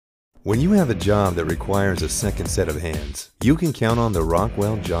When you have a job that requires a second set of hands, you can count on the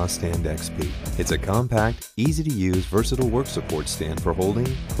Rockwell JawStand XP. It's a compact, easy-to-use, versatile work support stand for holding,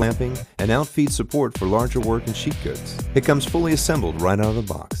 clamping, and outfeed support for larger work and sheet goods. It comes fully assembled right out of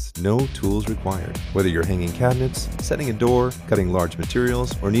the box, no tools required. Whether you're hanging cabinets, setting a door, cutting large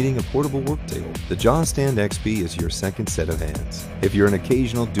materials, or needing a portable work table, the JawStand XP is your second set of hands. If you're an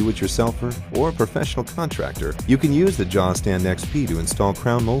occasional do-it-yourselfer or a professional contractor, you can use the JawStand XP to install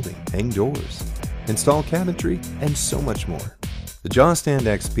crown molding, hang doors, install cabinetry, and so much more. The JawStand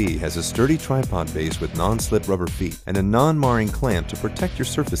XP has a sturdy tripod base with non-slip rubber feet and a non-marring clamp to protect your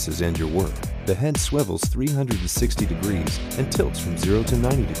surfaces and your work. The head swivels 360 degrees and tilts from 0 to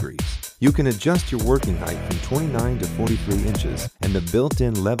 90 degrees. You can adjust your working height from 29 to 43 inches, and the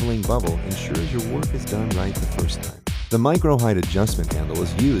built-in leveling bubble ensures your work is done right the first time. The micro height adjustment handle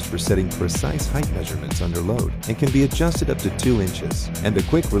is used for setting precise height measurements under load and can be adjusted up to 2 inches. And the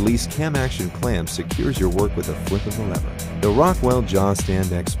quick release cam action clamp secures your work with a flip of the lever. The Rockwell JawStand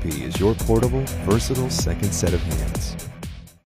XP is your portable, versatile second set of hands.